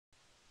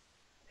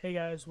Hey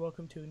guys,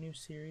 welcome to a new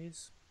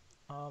series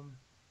um,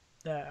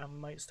 that I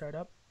might start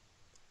up.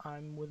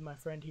 I'm with my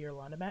friend here,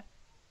 Matt.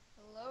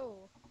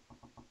 Hello.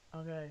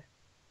 Okay,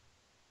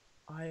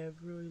 I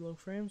have really low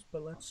frames,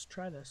 but let's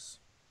try this.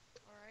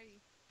 Alrighty.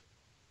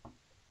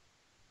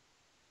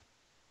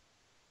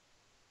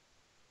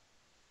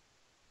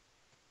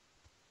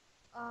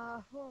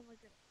 Who am I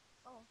gonna?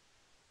 Oh,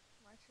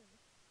 my turn.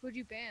 Who'd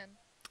you ban?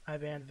 I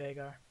banned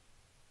Vagar.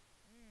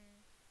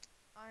 Hmm.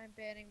 I'm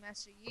banning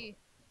Master Yi.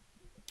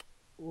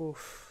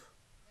 Oof.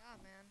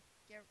 Yeah, man.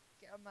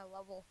 Get on my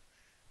level.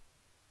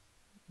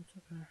 It's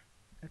okay.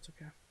 It's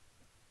okay.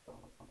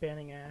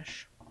 Banning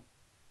Ash.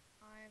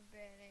 I'm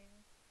banning.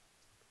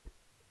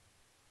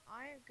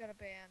 I'm gonna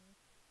ban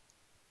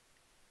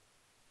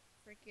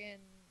freaking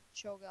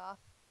Cho'Gath.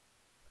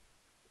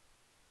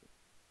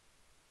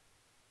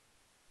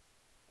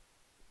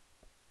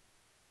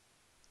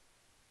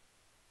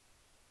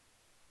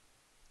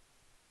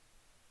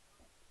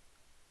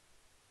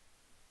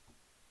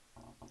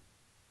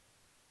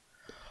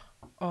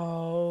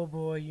 Oh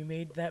boy, you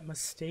made that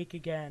mistake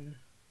again.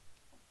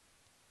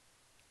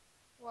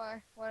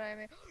 Why? What I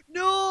mean?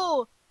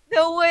 No!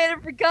 No way! I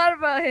forgot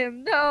about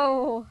him.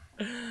 No.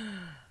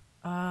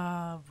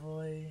 Ah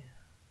boy.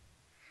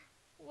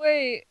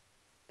 Wait.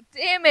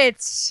 Damn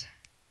it.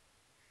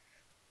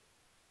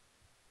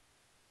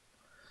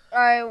 All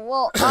right.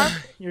 Well,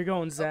 You're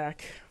going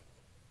Zach.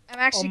 I'm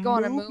A actually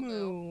going to moo Moo Moo.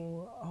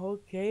 moo.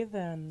 Okay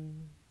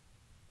then.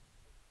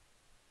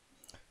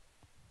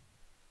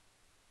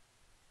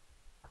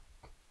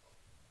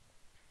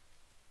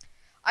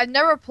 I've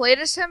never played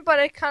as him, but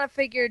I kind of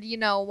figured,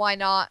 why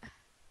not?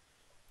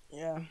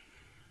 Yeah.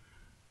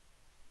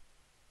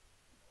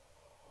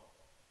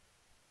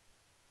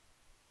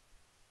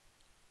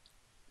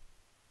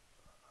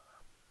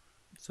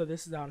 So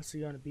this is honestly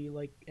going to be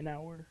like an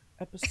hour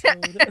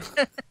episode.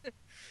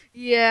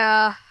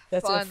 Yeah,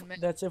 That's if fun,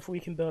 man. we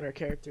can build our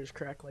characters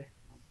correctly.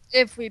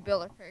 If we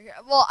build a character.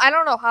 Well, I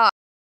don't know how.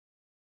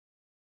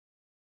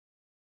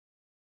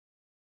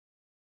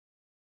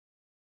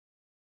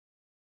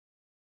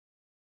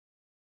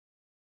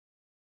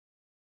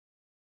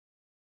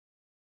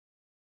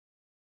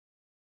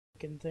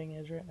 Fucking thing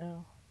is right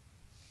now.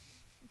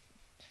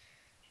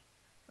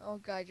 Oh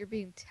god, you're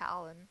being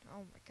Talon.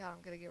 Oh my god,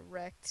 I'm gonna get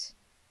wrecked.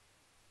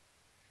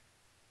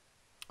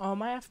 Oh,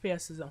 my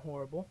FPS isn't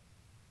horrible.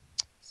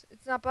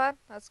 It's not bad.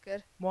 That's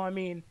good. Well, I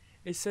mean,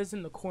 it says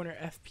in the corner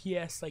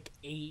FPS like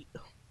 8.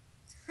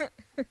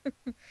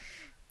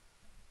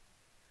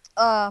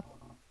 uh,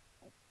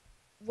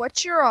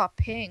 what's your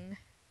ping?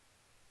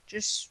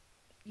 Just,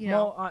 you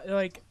know. Well,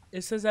 like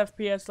it says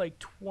FPS like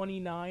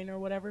 29 or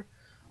whatever.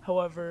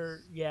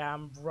 However, yeah,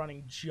 I'm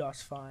running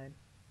just fine.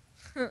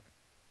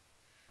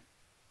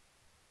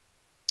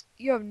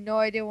 You have no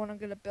idea what I'm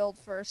gonna build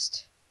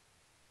first.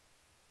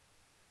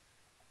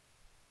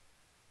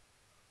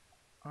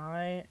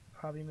 I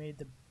probably made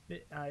the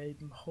bit.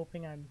 I'm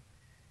hoping I'm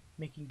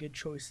making good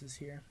choices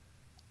here.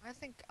 I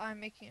think I'm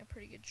making a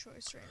pretty good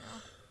choice right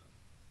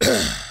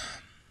now.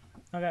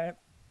 Okay,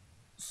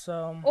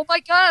 so Oh my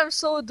god, I'm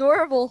so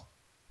adorable.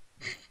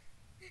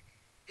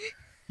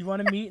 you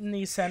want to meet in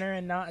the center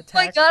and not Oh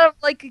my attack? god, I'm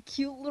like a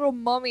cute little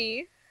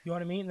mummy. You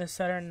want to meet in the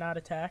center and not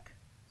attack?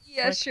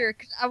 Yeah, Click. sure.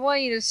 'Cause I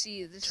want you to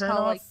see this Turn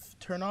how like off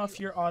turn off cute.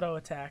 your auto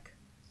attack.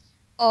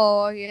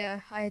 Oh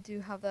yeah, I do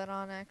have that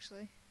on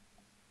actually.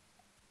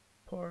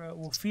 Poro.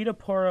 We'll feed a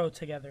Poro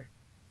together.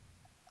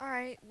 All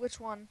right, which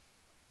one?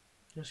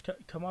 Just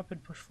come up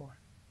and push for.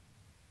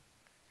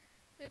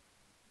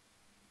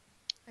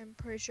 I'm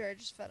pretty sure I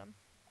just fed him.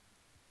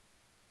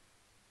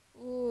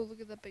 Ooh, look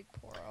at that big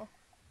poro.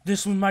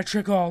 This was my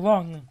trick all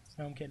along.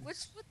 No, I'm kidding.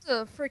 What's with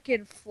the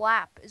freaking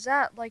flap? Is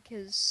that like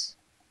his...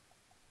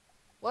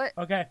 What?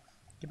 Okay,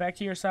 get back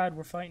to your side.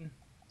 We're fighting.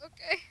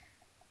 Okay.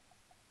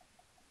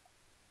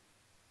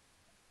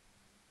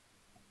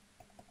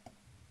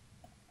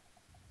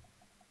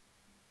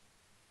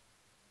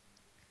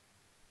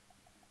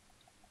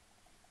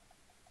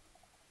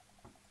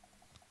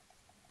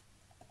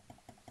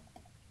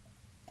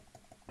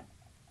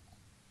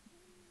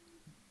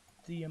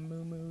 The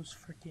Amumu's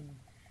freaking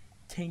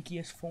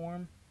tankiest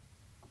form.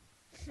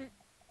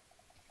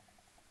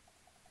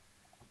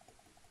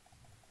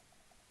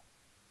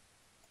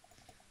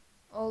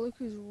 Oh, look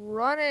who's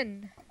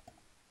running.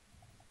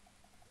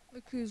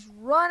 Look who's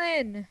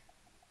running.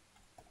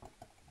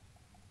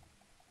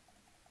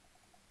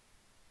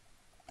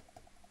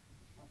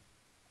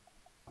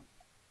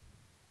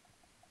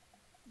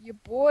 Your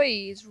boy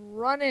is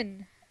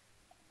running.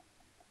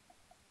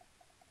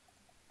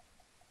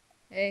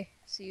 Hey,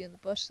 see you in the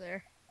bush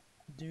there.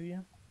 Do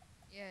you?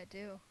 Yeah, I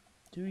do.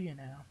 Do you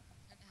now?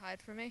 And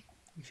hide from me?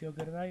 You feel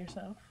good about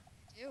yourself?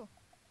 I do.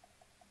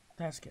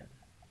 That's good.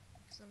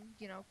 Because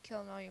I'm,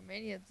 killing all your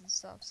minions and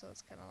stuff, so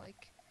it's kind of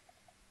like,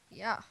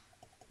 yeah,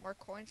 more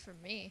coins for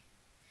me.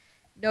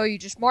 No, you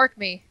just mark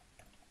me.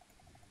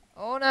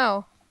 Oh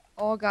no.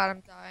 Oh god,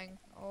 I'm dying.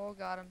 Oh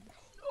god, I'm...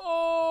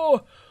 Oh,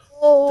 the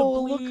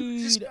Oh, look who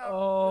just bleed. got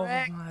Oh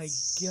wrecked. my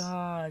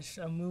gosh,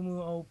 Amumu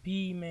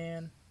OP,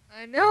 man.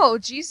 I know,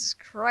 Jesus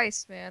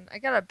Christ, man. I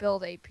gotta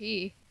build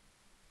AP.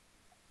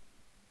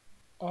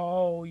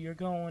 Oh, you're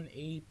going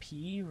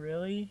AP,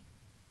 really?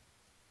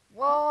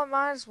 Well, I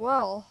might as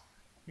well.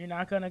 You're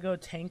not gonna go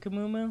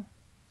Tankamumu?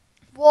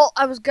 Well,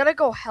 I was gonna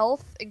go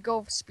health and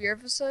go spear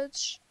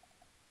visage.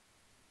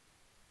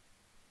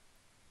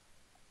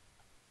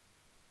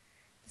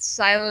 The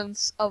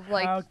silence of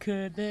like, How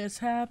could this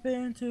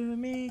happen to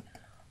me?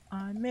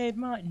 I made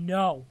my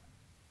no.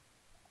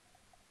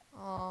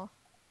 oh,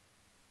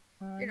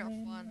 I you're no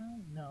made fun.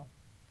 my no.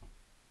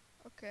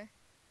 Okay.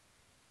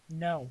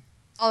 No.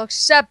 I'll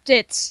accept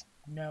it.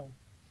 No.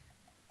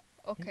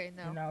 Okay,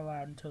 You're no. not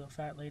allowed until the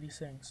fat lady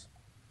sings.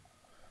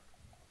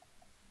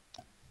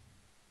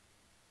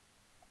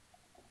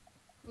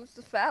 Who's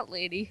the fat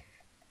lady?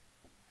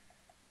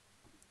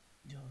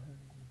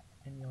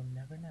 And you'll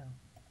never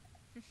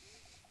know.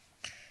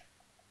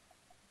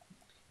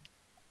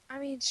 I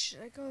mean,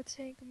 should I go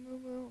tank a moo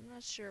moo? I'm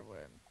not sure what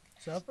I'm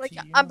It's up like.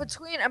 to I'm you.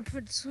 between. I'm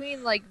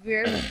between like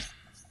very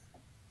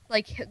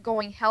like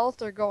going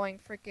health or going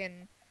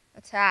freaking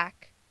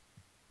attack.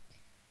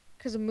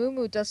 Cause a moo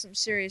moo does some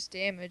serious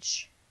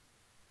damage.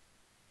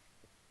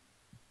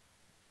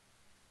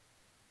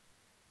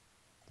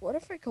 What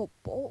if I go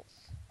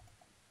both?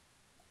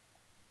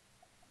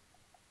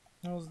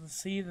 Well,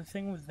 see, the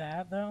thing with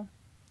that, though,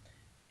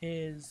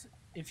 is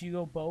if you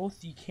go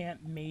both, you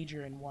can't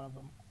major in one of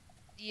them.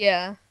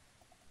 Yeah.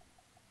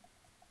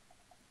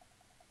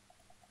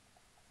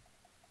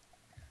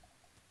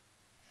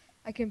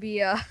 I can be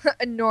a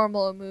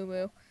normal moo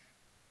moo.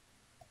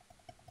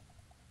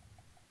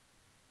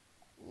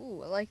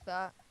 Ooh, I like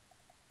that.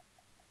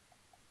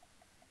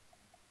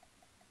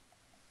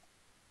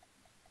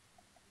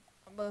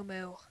 A moo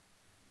moo.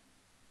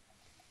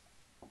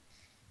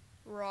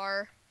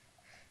 Rar.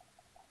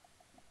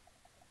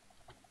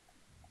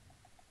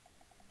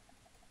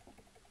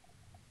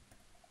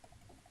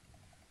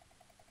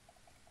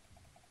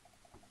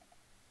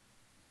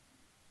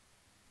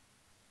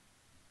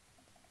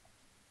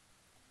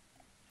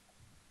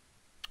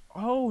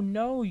 Oh,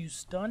 no, you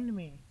stunned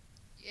me.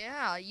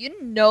 Yeah, you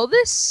didn't know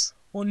this?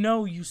 Well,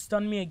 no, you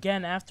stunned me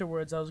again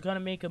afterwards. I was gonna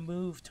make a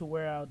move to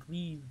where I would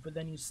leave, but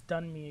then you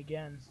stunned me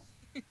again.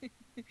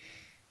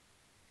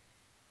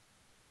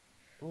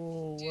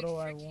 Oh, what Dude, do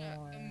I freaking a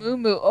want? moo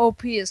moo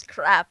OP is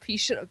crap. He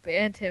should have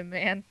banned him,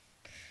 man.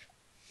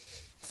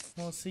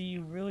 Well, see,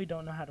 you really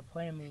don't know how to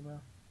play a Mumu.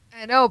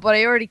 I know, but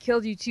I already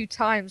killed you 2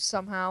 times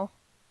somehow.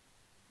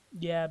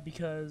 Yeah,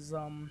 because,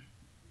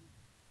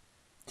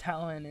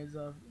 Talon is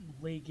a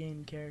late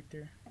game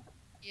character.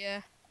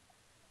 Yeah.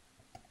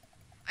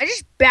 I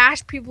just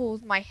bash people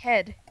with my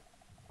head.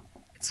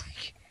 It's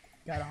like,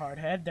 Got a hard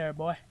head there,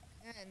 boy.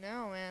 yeah, I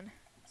know, man.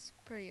 It's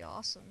pretty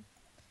awesome.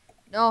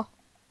 No.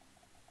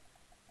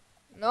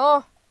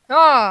 No.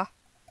 Ah.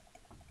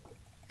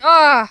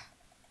 Ah.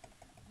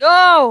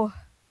 No.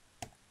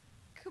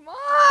 Come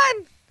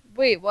on.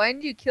 Wait, why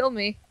didn't you kill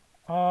me?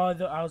 Oh,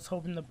 I was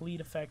hoping the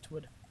bleed effect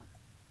would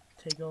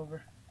take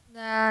over.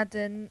 Nah,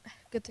 didn't.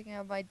 Good thing I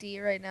have my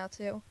D right now,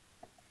 too.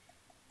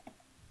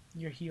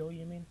 Your heal,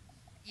 you mean?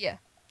 Yeah.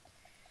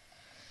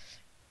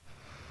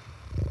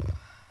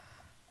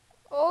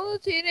 All the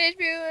Teenage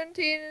Mutant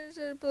Teenagers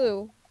are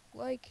blue.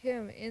 Like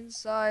him,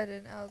 inside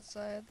and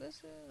outside.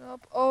 Listen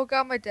up. Oh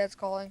god, my dad's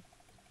calling.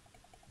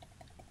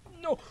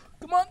 No,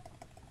 come on.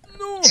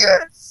 No.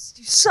 Yes!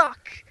 You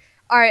suck!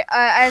 Alright,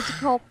 I have to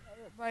call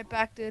right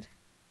back, dude.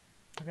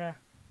 Okay.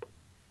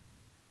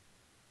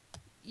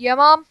 Yeah,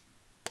 Mom?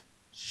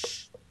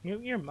 Shh.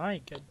 Mute your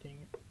mic, god dang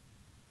it.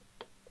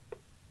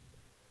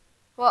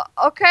 Well,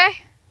 okay.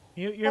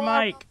 Mute your Hold on,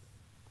 Mom. mic.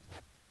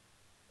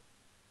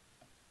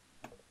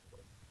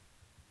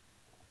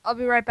 I'll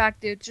be right back,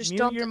 dude. Just Mute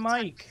don't your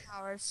attack mic. my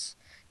towers.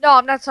 No,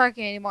 I'm not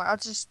talking anymore.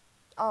 Mute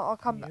I'll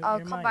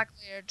your come mic. back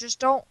later. Just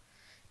don't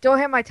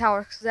hit my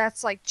towers, cause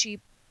that's like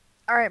cheap.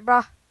 Alright,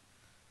 bruh.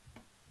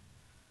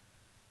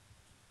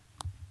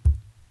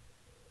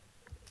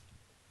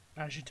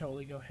 I should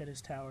totally go hit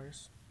his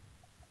towers.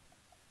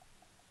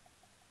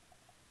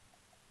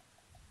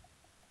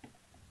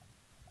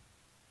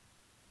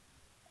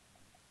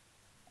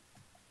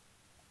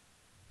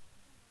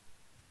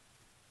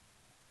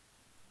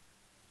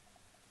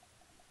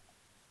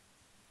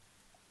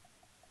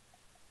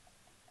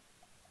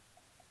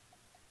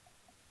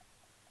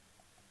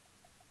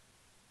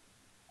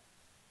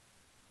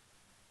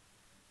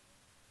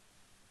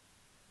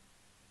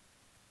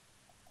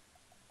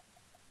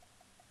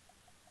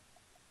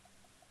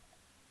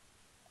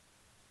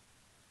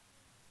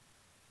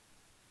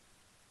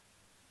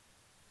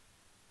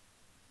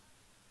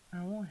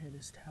 I won't hit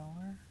his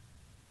tower.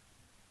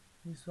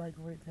 He's like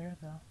right there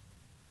though.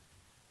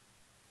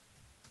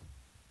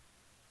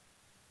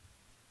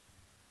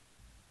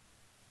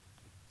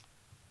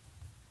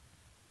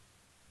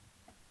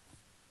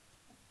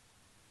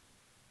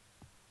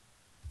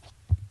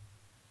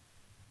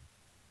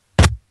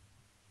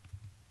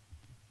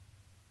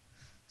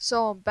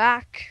 So I'm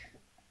back.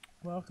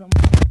 Welcome.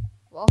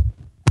 Well,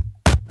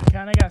 I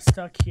kinda got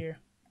stuck here.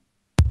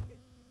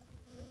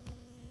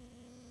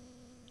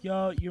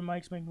 Yo, your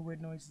mic's making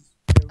weird noises.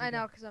 There we I go.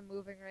 know, because I'm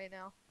moving right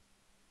now.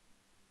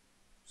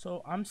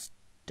 So I'm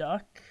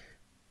stuck.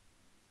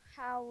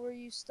 How were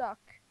you stuck?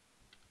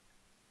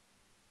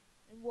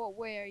 In what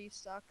way are you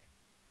stuck?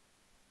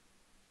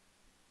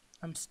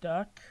 I'm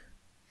stuck.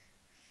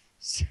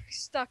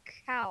 Stuck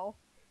how?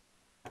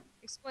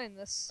 Explain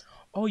this.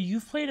 Oh,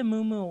 you've played a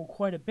Moo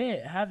quite a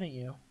bit, haven't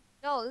you?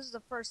 No, this is the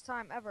first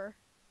time ever.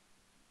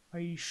 Are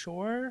you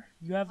sure?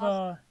 You have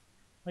Awesome.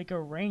 like a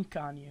rank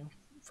on you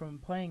from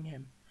playing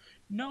him.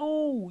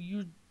 No,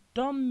 you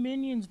dumb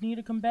minions need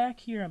to come back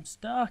here. I'm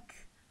stuck.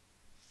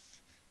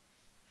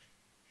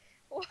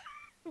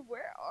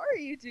 Where are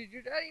you, dude?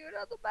 You're not even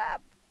on the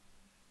map.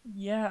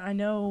 Yeah, I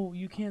know.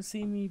 You can't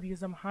see me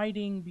because I'm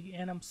hiding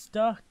and I'm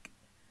stuck.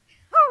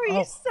 How are you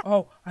Oh, stuck?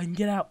 oh, I can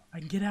get out. I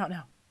can get out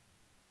now.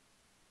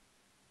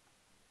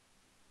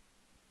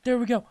 There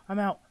we go. I'm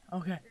out.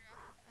 Okay.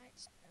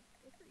 Nice, man.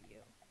 Good for you.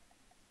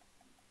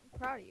 I'm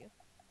proud of you.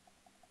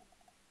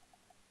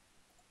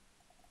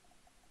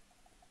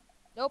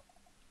 Nope.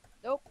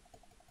 Nope.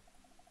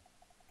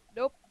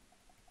 Nope.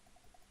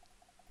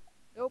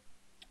 Nope.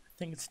 I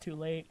think it's too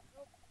late.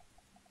 Nope.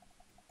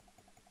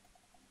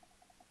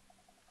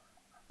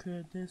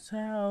 Could this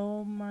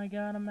help? I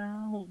got him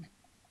out.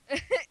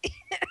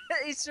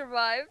 He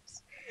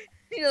survived.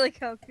 You're like,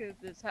 how could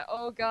this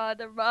oh god,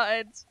 never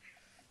mind.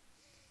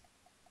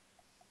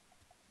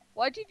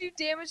 Why'd you do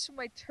damage to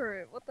my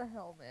turret? What the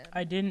hell, man?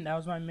 I didn't. That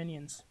was my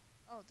minions.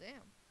 Oh,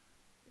 damn.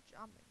 Good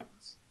job,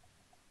 minions.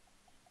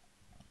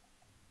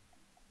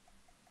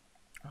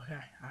 Okay,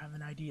 I have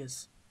an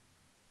ideas.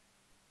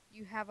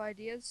 You have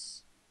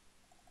ideas?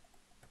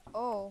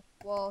 Oh,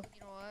 well,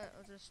 you know what?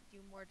 I'll just do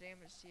more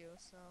damage to you,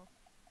 so...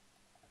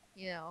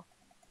 You know.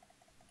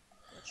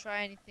 Don't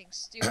try anything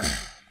stupid.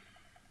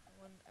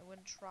 I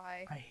wouldn't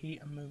try. I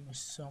hate a moo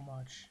so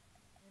much.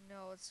 I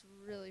know, it's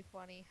really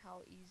funny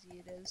how easy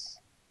it is.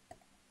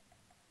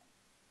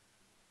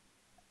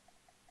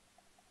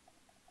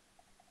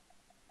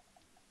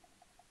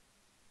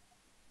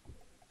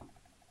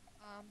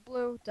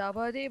 Blue,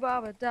 dabba dee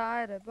baba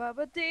die, da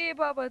baba dee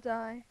baba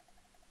die.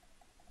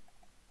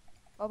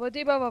 Baba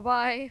dee baba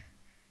bye.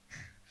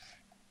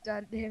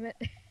 God damn it.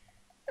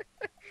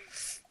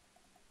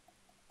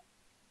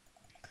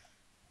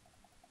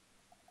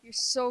 You're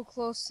so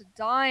close to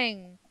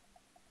dying.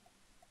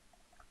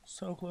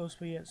 So close,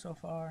 but yet so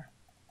far.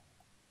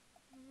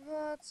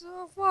 Not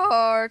so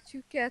far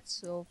to get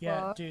so Yeah,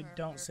 far. dude,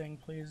 don't sing,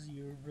 please.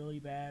 You're really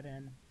bad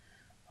and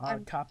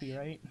I'm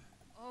copyright.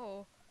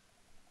 oh.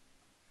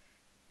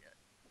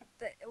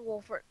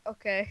 Well,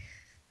 okay.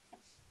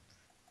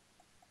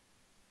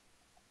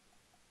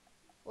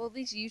 Well, at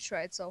least you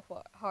tried so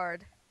far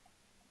hard.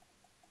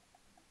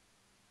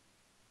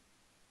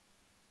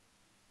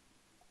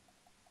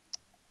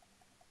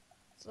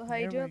 So how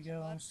you There we doing,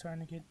 go. bud? I'm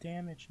starting to get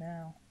damage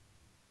now.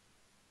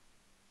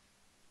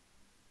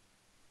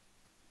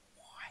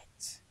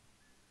 What?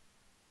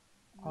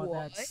 Oh,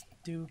 What? that's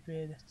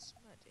stupid. That's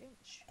my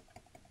damage.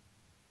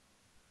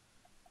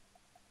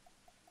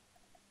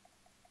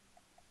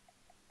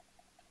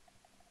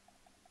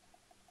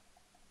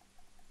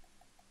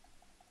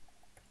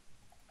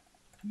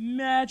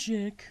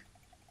 Magic.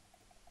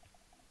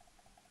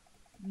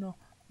 No,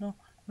 no,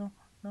 no,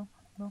 no,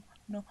 no, no,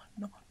 no,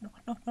 no, no,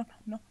 no, no,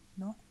 no,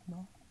 no,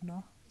 no,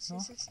 no, no.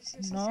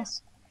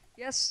 Yes.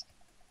 Yes.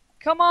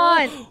 Come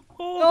on. Oh,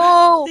 oh,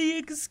 No.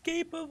 the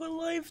escape of a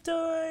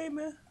lifetime.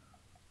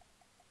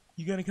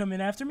 You gonna come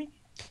in after me?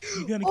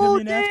 You gonna come Oh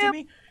in after damn.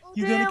 me? Oh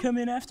You gonna damn. come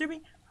in after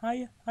me?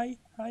 Hi, hi,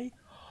 hi.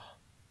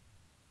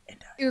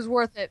 And It was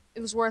worth it. It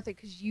was worth it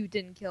because you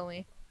didn't kill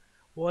me.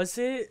 was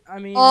it? I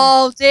mean,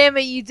 Oh damn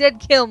it! You did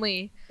kill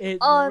me. it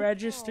No.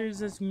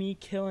 registers as me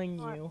killing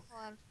Hold on. you.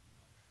 Hold on.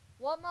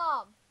 What,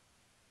 mom?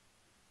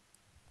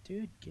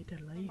 Dude, get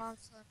a My life.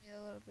 mom's telling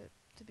me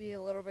to be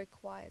a little bit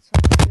quiet, so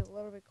I'm gonna be a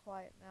little bit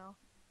quiet now.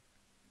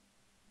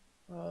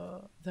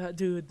 That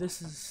dude,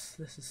 this is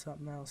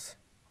something else.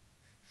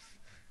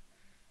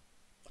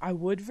 I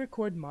would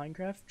record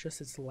Minecraft, just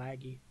it's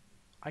laggy.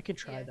 I could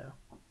try Yeah. though.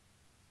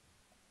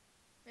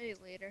 Maybe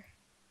later.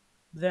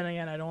 But then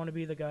again, I don't want to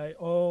be the guy.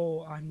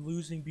 Oh, I'm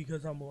losing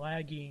because I'm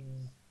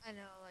lagging. I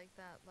know, like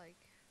that, like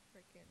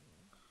freaking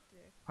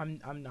dick.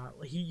 I'm not.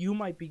 You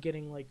might be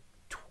getting like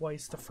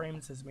twice the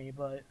frames as me,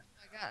 but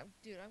Oh my god,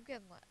 dude,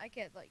 I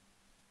get like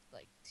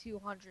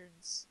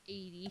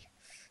 280.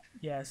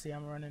 yeah. See,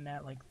 I'm running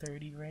at like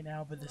 30 right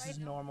now, but this Right is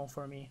now, normal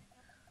for me.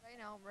 right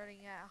now I'm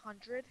running at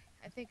 100.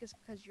 I think it's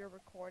because you're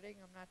recording.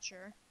 I'm not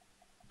sure.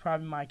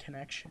 Probably my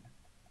connection.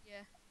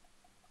 Yeah.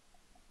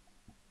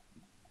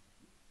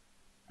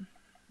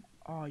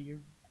 Oh, you're.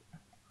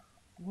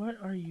 What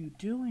are you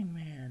doing,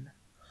 man?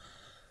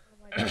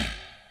 What am I doing?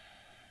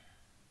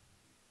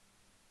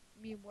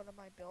 You mean what am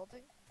I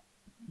building?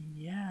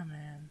 Yeah,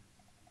 man.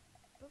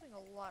 Building a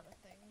lot of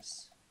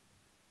things.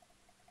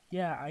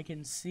 Yeah, I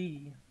can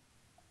see.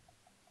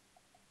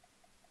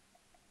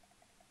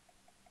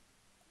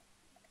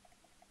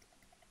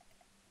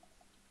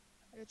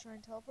 You're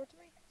trying to teleport to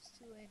me? It's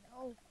too late.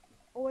 Oh,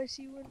 oh, I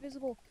see you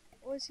invisible.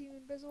 Oh, I see you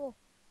invisible.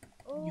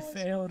 You Oh, I see.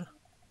 failed.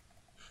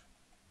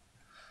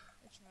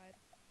 I tried.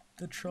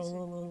 The These are.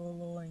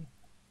 trolling.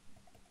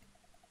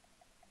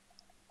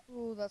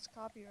 Ooh, that's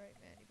copyright,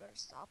 man. You better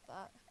stop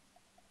that.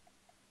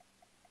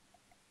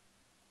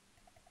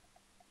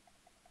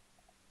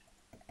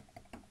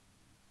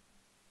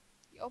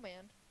 Yo,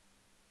 man.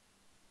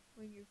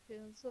 When you're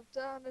feeling stuff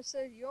down, I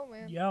said, yo,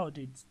 man. Yo,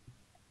 dude.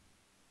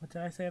 What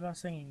did I say about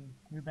singing?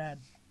 You're bad.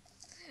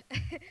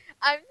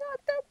 I'm not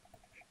that.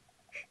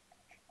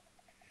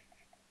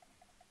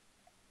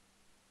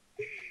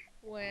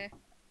 Weh.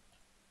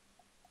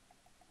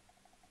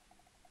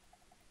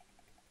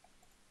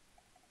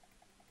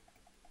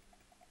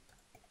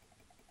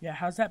 Yeah,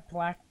 how's that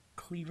black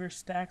cleaver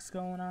stacks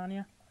going on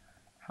ya?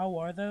 How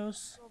are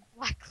those? Oh,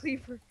 Black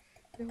Cleaver.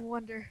 No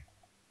wonder.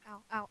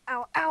 Ow, ow,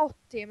 ow, ow!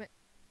 Damn it.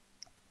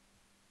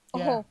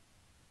 Yeah, Oh,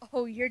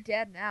 oh, you're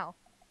dead now.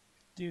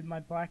 dude, my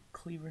black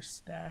cleaver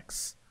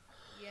stacks.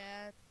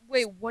 Yeah.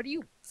 Wait, what do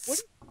you build?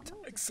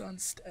 Stacks on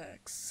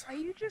stacks. Are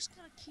you just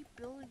gonna keep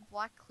building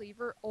Black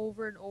Cleaver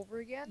over and over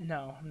again?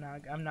 No, I'm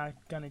not. I'm not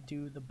gonna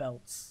do the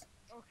belts.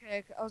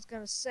 Okay, I was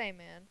gonna say,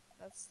 man,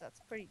 that's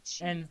pretty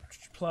cheap. And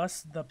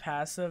plus, the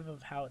passive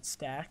of how it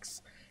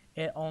stacks,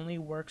 it only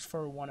works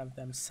for one of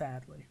them.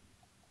 Sadly,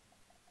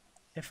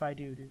 if I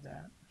do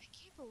that, I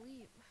can't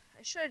believe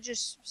I should have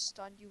just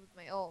stunned you with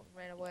my ult and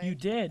ran you away.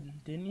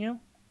 did, didn't you?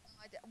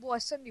 Well, I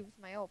stunned you with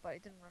my ult, but I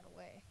didn't run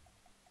away.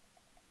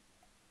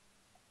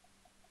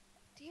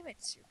 Damn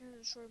it! You're gonna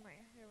destroy my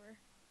hammer.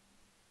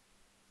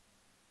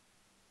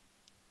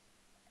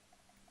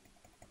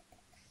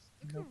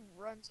 Look Nope.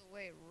 who runs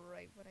away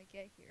right when I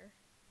get here.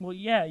 Well,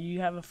 yeah,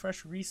 you have a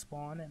fresh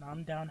respawn, and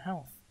I'm down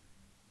health.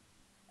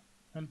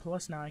 And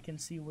plus, now I can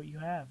see what you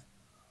have.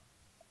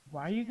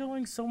 Why are you Yeah.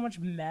 going so much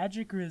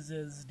magic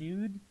resist,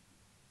 dude?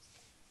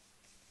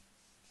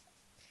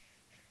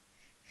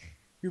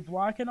 You're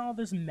blocking all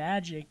this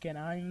magic, and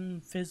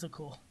I'm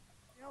physical.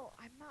 No,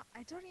 I'm not.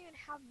 I don't even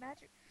have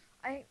magic.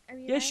 I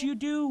mean, I Yes, have. you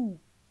do.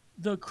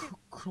 The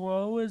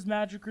crow is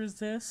magic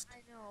resist,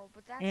 I know,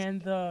 but that's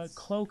and the it's.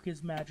 cloak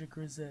is magic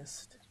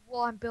resist.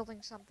 Well, I'm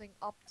building something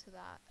up to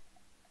that.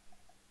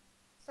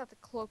 It's not the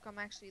cloak I'm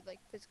actually like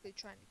physically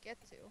trying to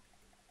get to.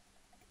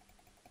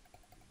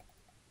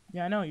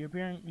 Yeah, I know. You're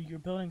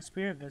building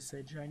spirit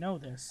visage. I know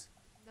this.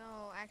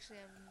 No, actually,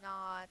 I'm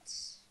not.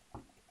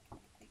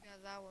 You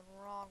got that one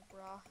wrong,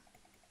 bruh.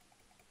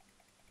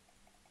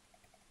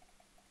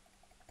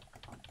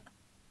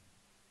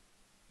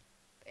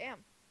 Bam.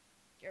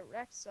 Get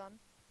wrecked, son.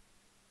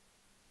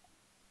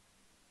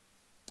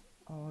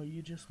 Oh,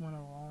 you just went a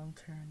wrong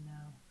turn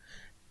now.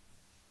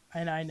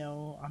 And I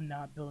know I'm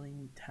not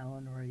building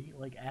talent right,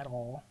 like at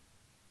all.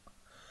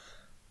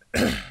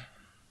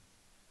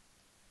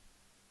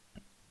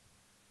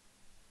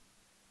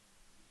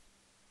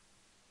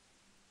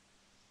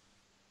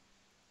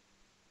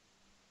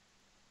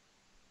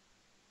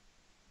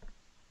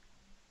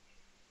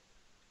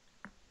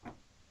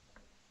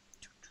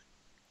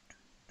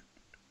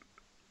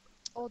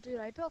 Oh, dude,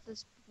 I built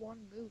this one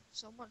move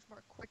so much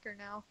more quicker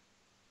now.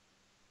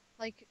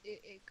 Like,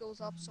 it goes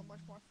up so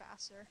much more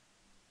faster.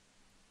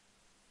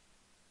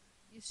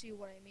 You see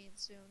what I mean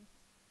soon.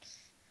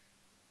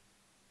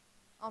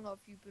 I don't know if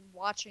you've been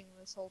watching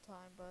this whole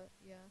time, but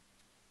yeah.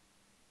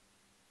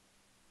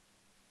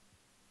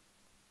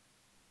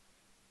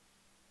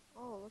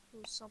 Oh, look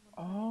who's someone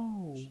hiding in the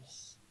Oh,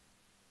 bushes.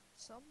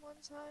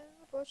 Someone's hiding in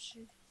the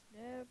bushes.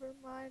 Never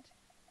mind.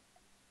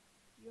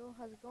 Yo,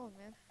 how's it going,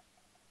 man?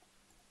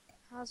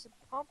 How's it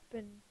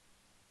pumping?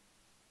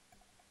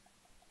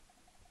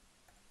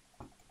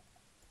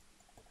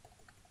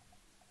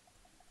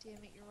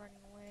 Damn it, you're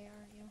running away,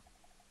 aren't you?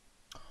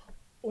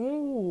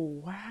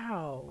 oh,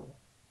 wow.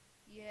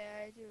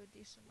 Yeah, I do a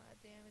decent amount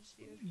of damage,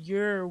 dude.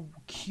 Your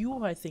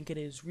Q, I think it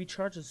is,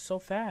 recharges so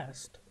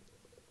fast.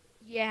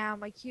 Yeah,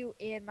 my Q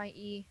and my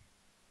E.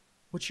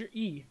 What's your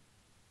E?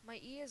 My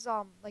E is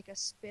like a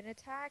spin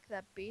attack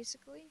that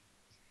basically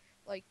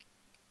like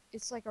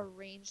it's like a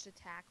ranged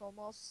attack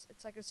almost.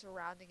 It's like a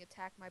surrounding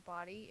attack my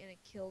body and it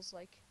kills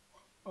like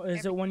Oh, is it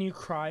everything. when you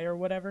cry or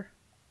whatever?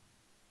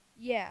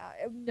 Yeah,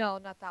 no,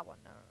 not that one.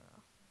 No, no,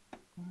 no.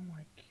 Oh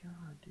my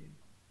god, dude.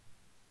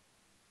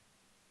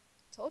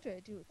 Told you I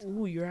do a ton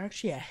Oh, of you're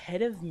actually damage.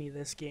 ahead of me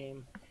this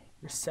game.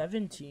 You're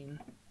 17.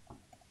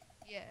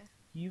 Yeah.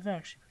 You've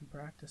actually been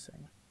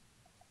practicing.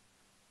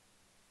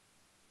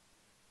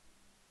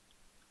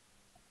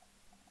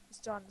 It's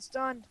done. It's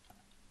done.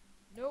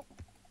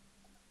 Nope.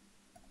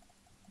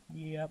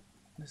 Yep,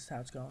 this is how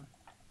it's going.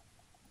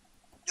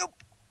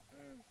 Nope.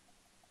 Mm.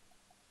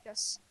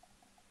 Yes.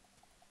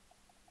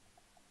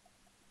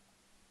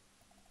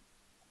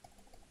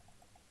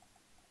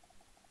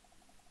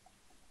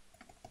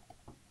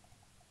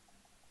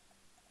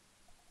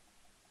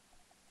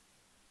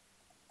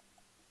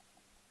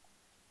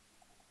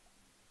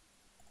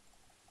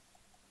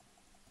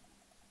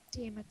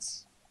 Damn it.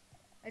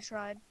 I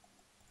tried.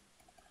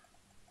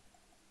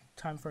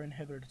 Time for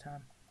inhibitor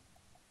time.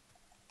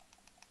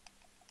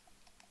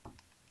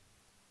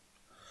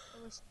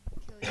 I was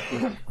kill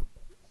you.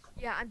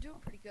 Yeah, I'm doing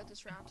pretty good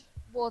this round.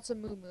 Well, it's a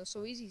Moo,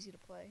 so he's easy to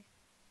play.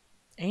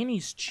 And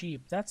he's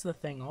cheap. That's the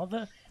thing. All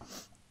the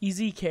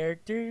easy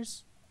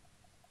characters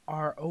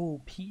are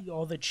OP.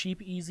 All the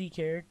cheap, easy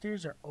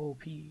characters are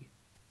OP.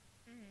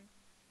 Mm.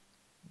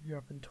 You're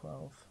up in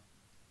 12.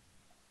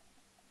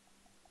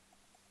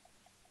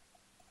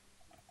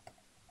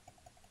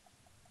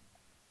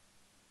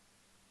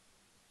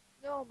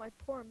 No, my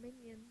poor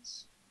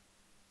minions.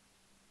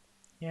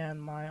 Yeah,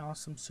 and my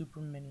awesome super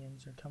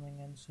minions are coming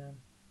in soon.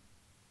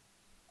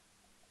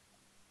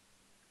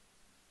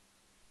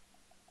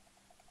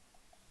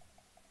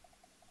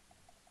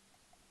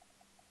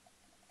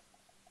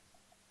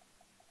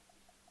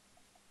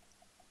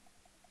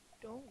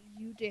 Don't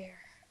you dare.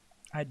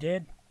 I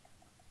did.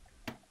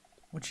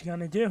 What you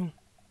gonna do?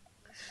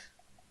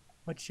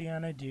 What you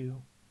gonna do?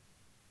 You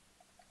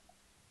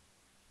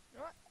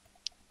know what?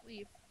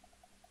 Leave.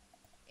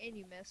 And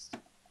you missed.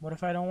 What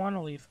if I don't want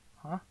to leave?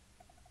 Huh?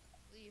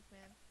 Leave,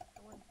 man.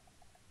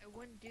 I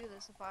wouldn't do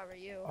this if I were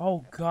you.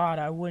 Oh God,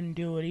 I wouldn't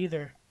do it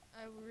either.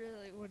 I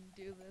really wouldn't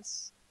do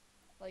this.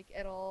 Like,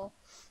 at all.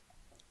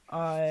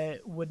 I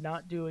would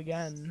not do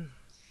again.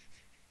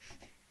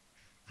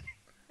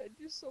 I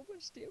do so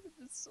much damage,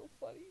 it's so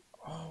funny.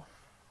 Oh,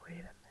 wait a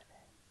minute.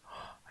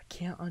 I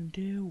can't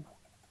undo.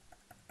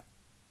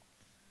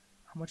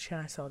 How much can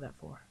I sell that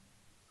for?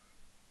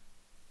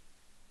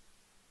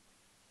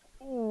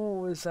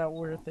 Oh, is that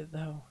worth it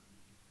though?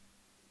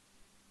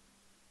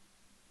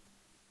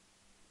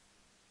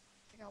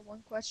 I got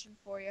one question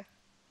for you.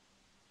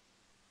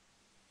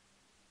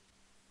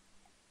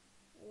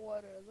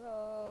 What are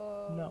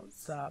those? No,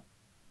 stop.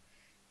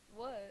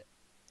 What?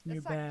 You're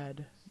That's not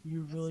bad.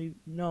 You That's- really...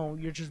 No,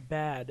 you're just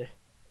bad.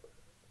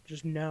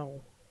 Just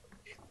no.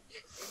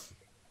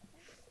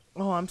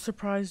 Oh, I'm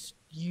surprised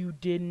you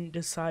didn't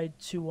decide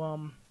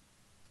to,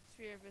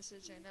 Sphere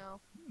Visage, I know.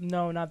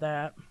 No, not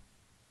that.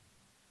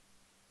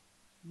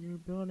 Your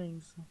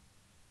buildings.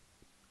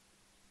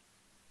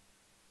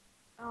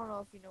 I don't know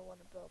if you know what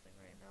I'm building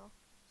right now.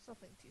 It's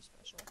nothing too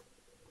special.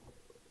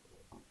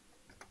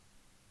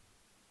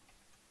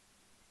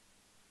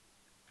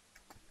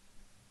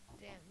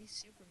 Damn, these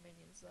super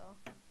minions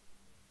though.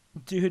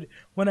 Dude,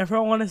 whenever I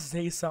want to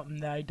say something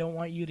that I don't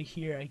want you to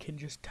hear, I can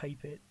just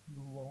type it.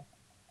 Lol.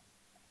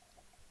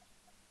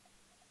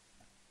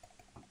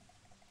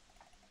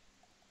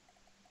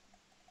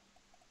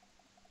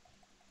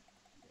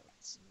 Yo,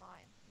 this is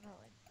mine. I'm not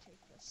letting you take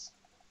this.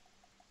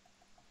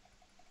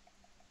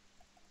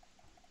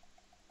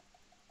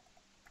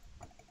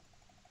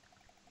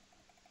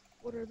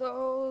 What are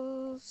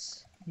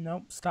those?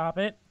 Nope, stop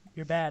it.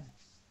 You're bad.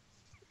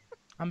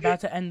 I'm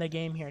about to end the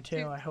game here too,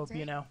 Dude, I hope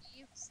you dank know.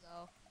 memes,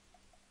 though.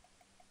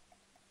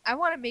 I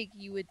want to make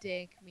you a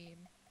dank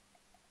meme.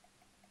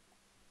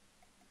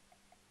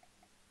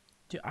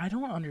 Dude, I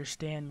don't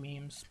understand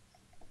memes.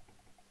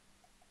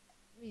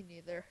 Me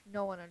neither.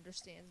 No one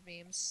understands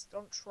memes.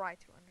 Don't try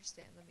to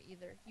understand them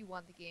either. You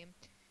won the game.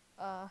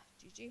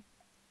 GG.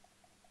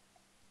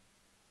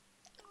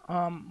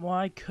 Well,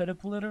 I could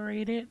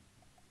obliterate it.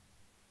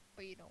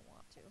 But you don't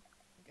want to,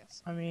 I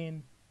guess. I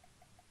mean,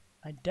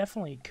 I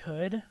definitely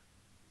could.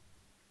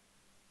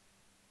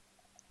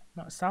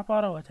 No, stop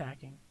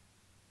auto-attacking.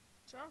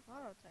 Turn off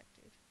auto attack,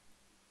 dude.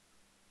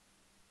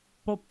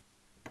 Boop.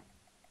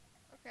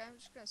 Okay, I'm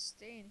just gonna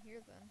stay in here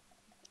then.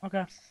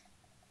 Okay.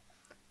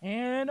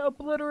 And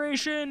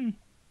obliteration!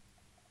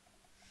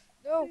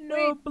 No, No,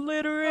 wait!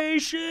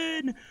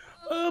 obliteration!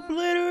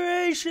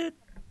 Obliteration!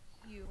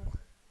 You.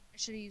 I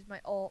should have used my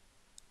ult.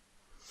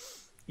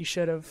 You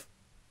should have.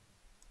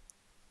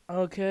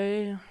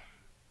 Okay.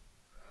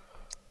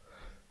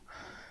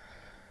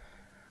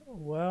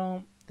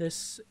 Well,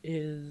 this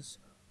is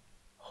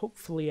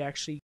hopefully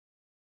actually...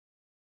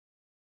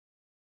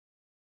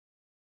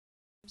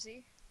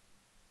 See?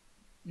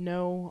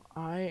 No,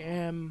 I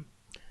am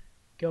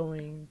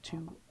going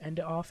to end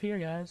it off here,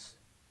 guys.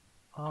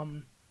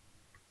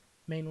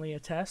 Mainly a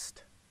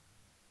test.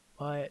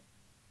 But,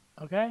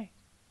 okay.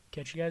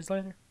 Catch you guys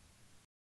later.